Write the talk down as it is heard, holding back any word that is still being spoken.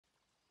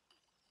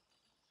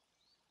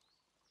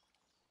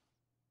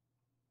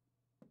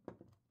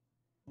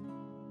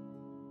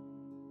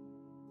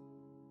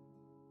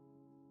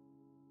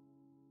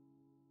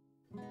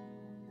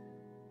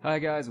Hi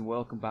guys and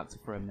welcome back to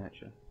Frame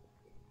Nature.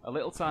 A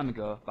little time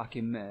ago, back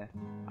in May,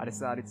 I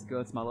decided to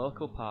go to my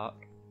local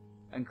park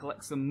and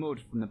collect some mud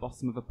from the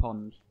bottom of a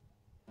pond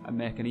and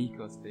make an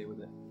ecosphere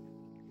with it.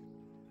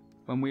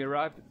 When we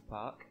arrived at the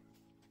park,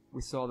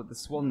 we saw that the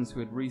swans who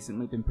had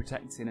recently been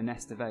protecting a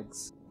nest of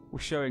eggs were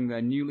showing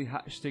their newly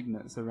hatched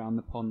cygnets around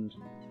the pond.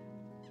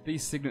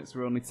 These cygnets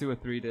were only 2 or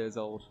 3 days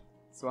old,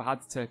 so I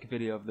had to take a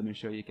video of them and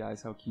show you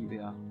guys how cute they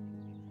are.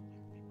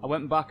 I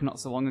went back not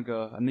so long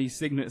ago, and these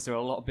cygnets are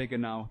a lot bigger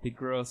now. They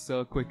grow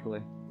so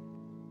quickly.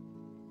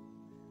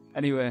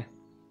 Anyway,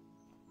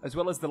 as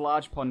well as the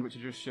large pond which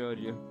I just showed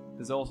you,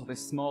 there's also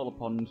this smaller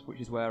pond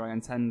which is where I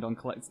intend on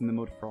collecting the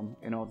mud from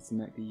in order to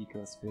make the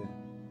ecosphere.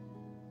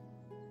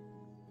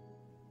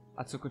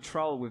 I took a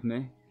trowel with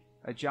me,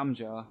 a jam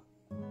jar,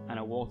 and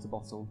a water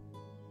bottle,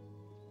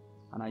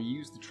 and I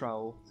used the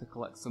trowel to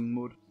collect some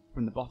mud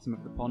from the bottom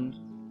of the pond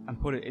and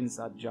put it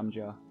inside the jam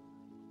jar.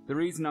 The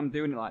reason I'm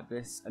doing it like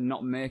this and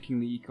not making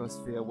the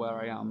ecosphere where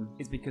I am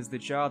is because the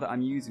jar that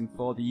I'm using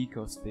for the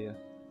ecosphere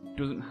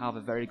doesn't have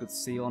a very good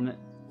seal on it,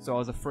 so I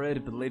was afraid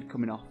of the lid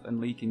coming off and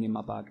leaking in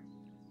my bag.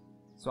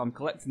 So I'm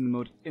collecting the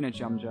mud in a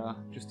jam jar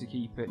just to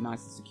keep it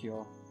nice and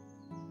secure.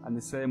 And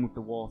the same with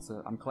the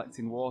water. I'm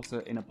collecting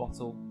water in a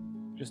bottle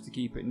just to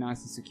keep it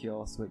nice and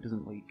secure so it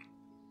doesn't leak.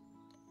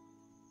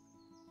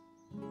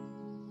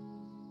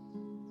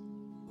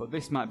 But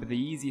this might be the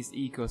easiest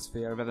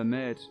ecosphere I've ever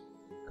made,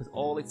 because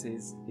all it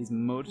is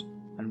mud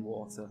and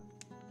water.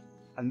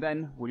 And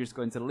then we're just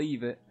going to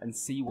leave it and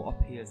see what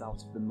appears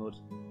out of the mud.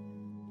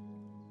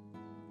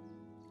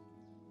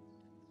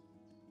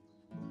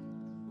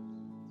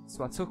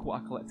 So I took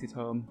what I collected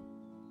home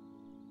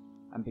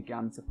and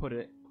began to put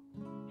it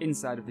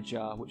inside of the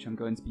jar which I'm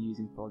going to be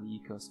using for the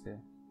ecosphere.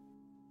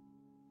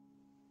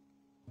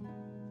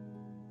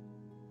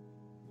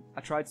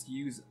 I tried to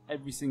use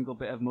every single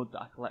bit of mud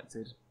that I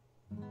collected,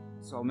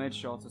 so I made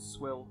sure to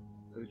swill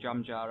the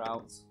jam jar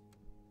out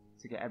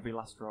to get every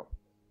last drop.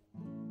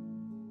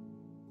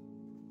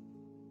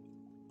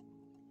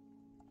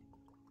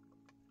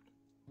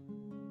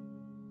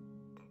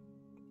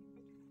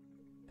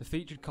 The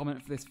featured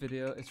comment for this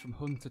video is from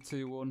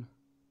Hunter21,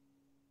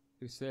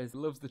 who says he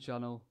loves the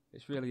channel,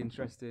 it's really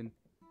interesting,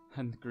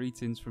 and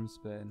greetings from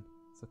Spain.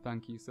 So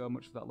thank you so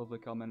much for that lovely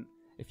comment.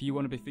 If you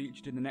want to be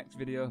featured in the next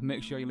video,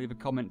 make sure you leave a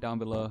comment down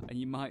below and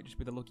you might just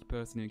be the lucky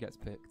person who gets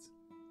picked.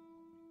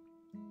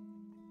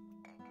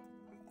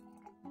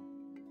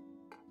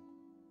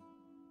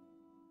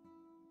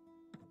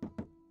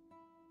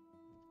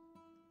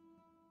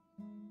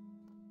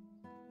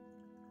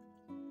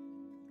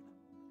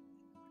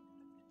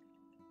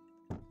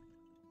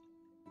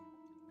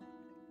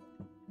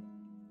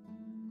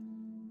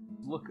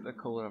 Look at the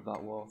colour of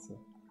that water.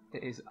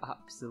 It is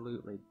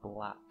absolutely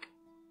black.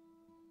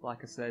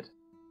 Like I said,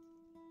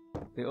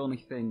 the only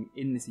thing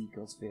in this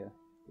ecosphere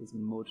is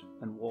mud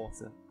and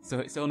water, so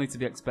it's only to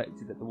be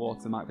expected that the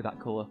water might be that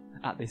colour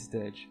at this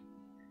stage.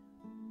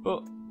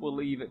 But we'll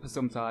leave it for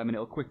some time and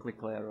it'll quickly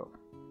clear up.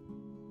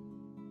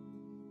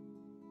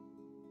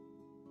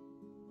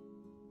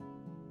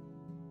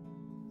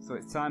 So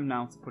it's time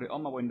now to put it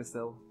on my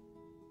windowsill,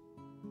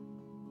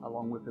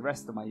 along with the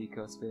rest of my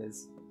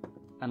ecospheres,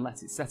 and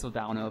let it settle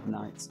down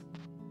overnight.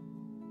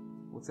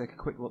 We'll take a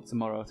quick look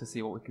tomorrow to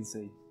see what we can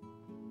see.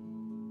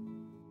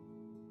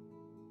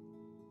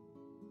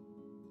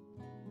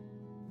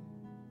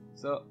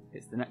 So,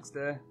 it's the next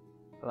day,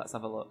 so let's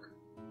have a look.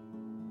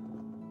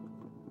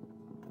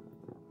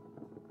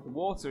 The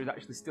water is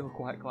actually still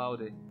quite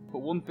cloudy, but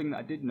one thing that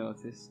I did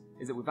notice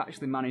is that we've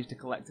actually managed to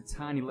collect a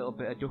tiny little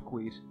bit of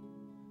duckweed.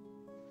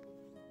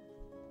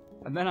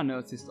 And then I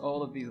noticed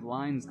all of these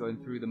lines going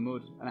through the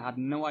mud, and I had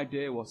no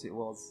idea what it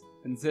was,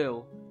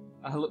 until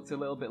I looked a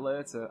little bit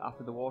later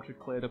after the water had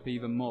cleared up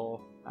even more,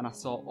 and I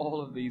saw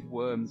all of these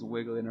worms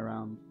wiggling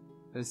around.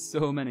 There's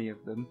so many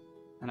of them,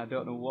 and I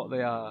don't know what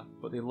they are,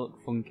 but they look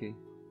funky.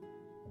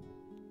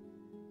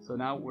 So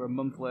now we're a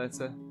month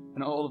later,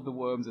 and all of the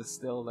worms are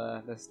still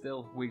there, they're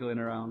still wiggling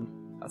around.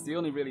 That's the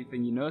only really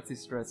thing you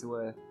notice straight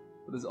away,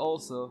 but there's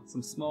also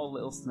some small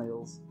little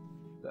snails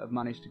that have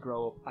managed to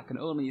grow up, I can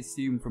only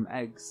assume from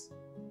eggs.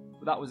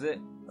 But that was it,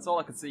 that's all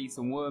I could see,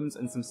 some worms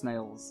and some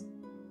snails.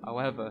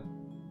 However,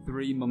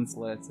 3 months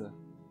later,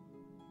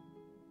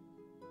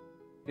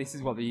 this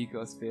is what the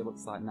ecosphere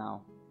looks like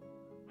now.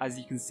 As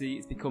you can see,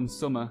 it's become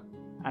summer,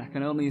 and I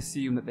can only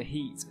assume that the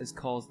heat has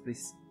caused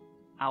this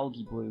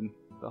algae bloom.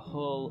 The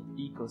whole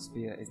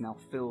ecosphere is now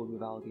filled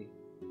with algae.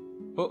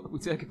 But if we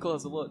take a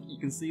closer look, you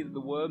can see that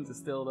the worms are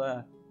still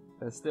there.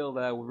 They're still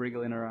there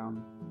wriggling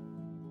around.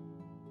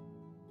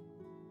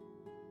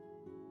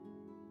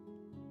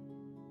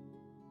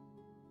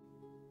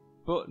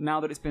 But now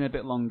that it's been a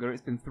bit longer,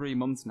 it's been 3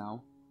 months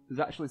now, there's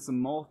actually some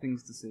more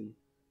things to see.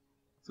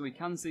 So we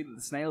can see that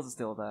the snails are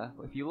still there,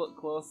 but if you look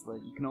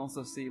closely, you can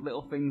also see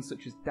little things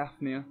such as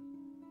Daphnia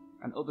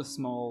and other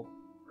small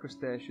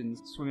crustaceans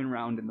swimming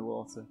around in the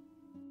water.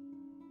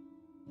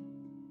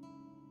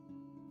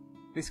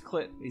 This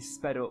clip is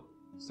sped up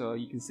so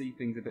you can see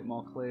things a bit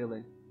more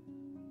clearly.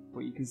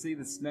 but you can see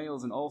the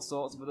snails and all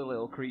sorts of other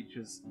little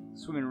creatures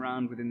swimming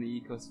around within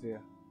the ecosphere.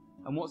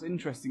 And what's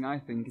interesting, I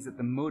think, is that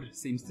the mud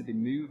seems to be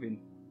moving.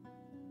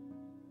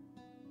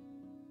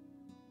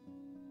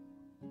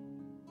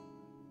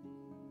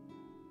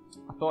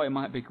 I thought it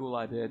might be a cool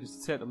idea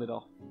just to take the lid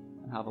off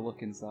and have a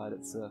look inside at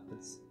the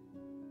surface.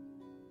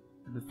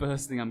 And the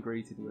first thing I'm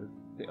greeted with,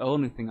 the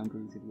only thing I'm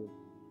greeted with,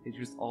 is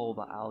just all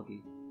that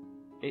algae.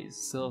 It's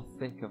so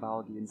thick of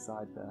algae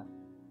inside there.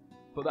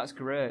 But that's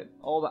great.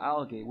 All the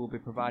algae will be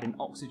providing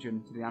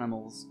oxygen to the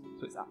animals,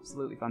 so it's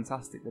absolutely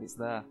fantastic that it's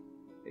there.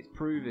 It's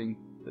proving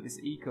that this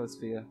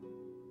ecosphere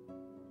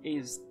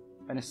is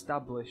an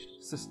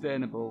established,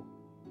 sustainable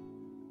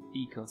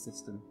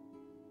ecosystem.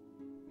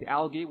 The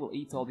algae will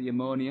eat all the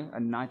ammonia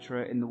and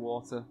nitrate in the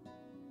water,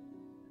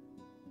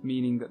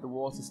 meaning that the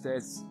water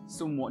stays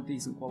somewhat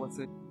decent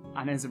quality,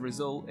 and as a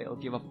result it'll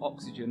give off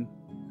oxygen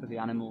for the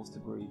animals to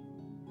breathe.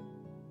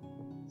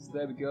 So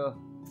there we go.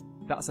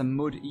 That's a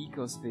mud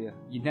ecosphere.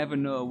 You never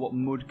know what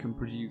mud can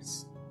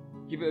produce.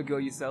 Give it a go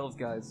yourselves,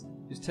 guys.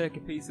 Just take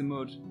a piece of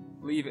mud,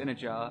 leave it in a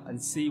jar,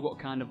 and see what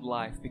kind of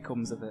life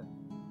becomes of it.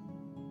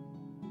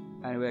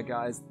 Anyway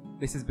guys,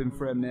 this has been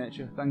Frame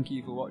Nature. Thank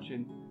you for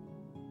watching.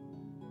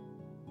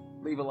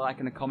 Leave a like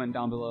and a comment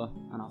down below,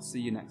 and I'll see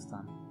you next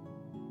time.